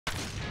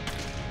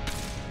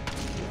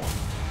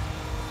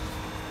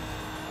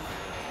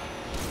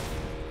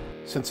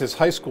Since his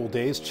high school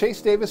days,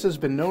 Chase Davis has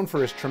been known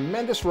for his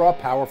tremendous raw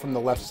power from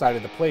the left side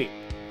of the plate.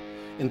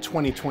 In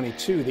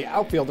 2022, the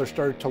outfielder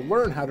started to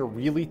learn how to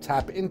really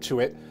tap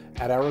into it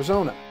at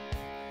Arizona.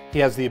 He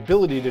has the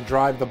ability to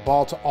drive the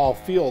ball to all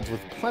fields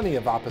with plenty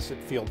of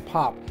opposite field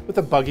pop with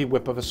a buggy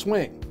whip of a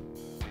swing.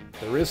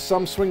 There is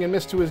some swing and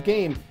miss to his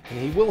game, and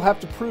he will have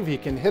to prove he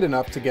can hit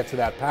enough to get to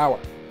that power.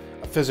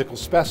 A physical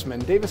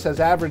specimen, Davis has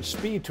average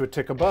speed to a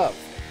tick above.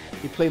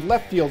 He played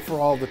left field for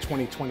all of the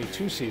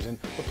 2022 season,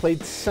 but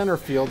played center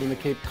field in the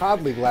Cape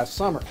Cod League last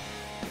summer.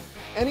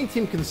 Any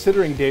team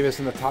considering Davis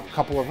in the top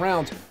couple of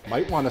rounds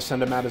might want to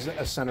send him out as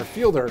a center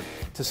fielder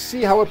to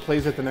see how it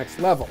plays at the next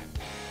level,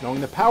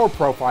 knowing the power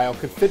profile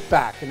could fit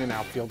back in an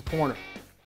outfield corner.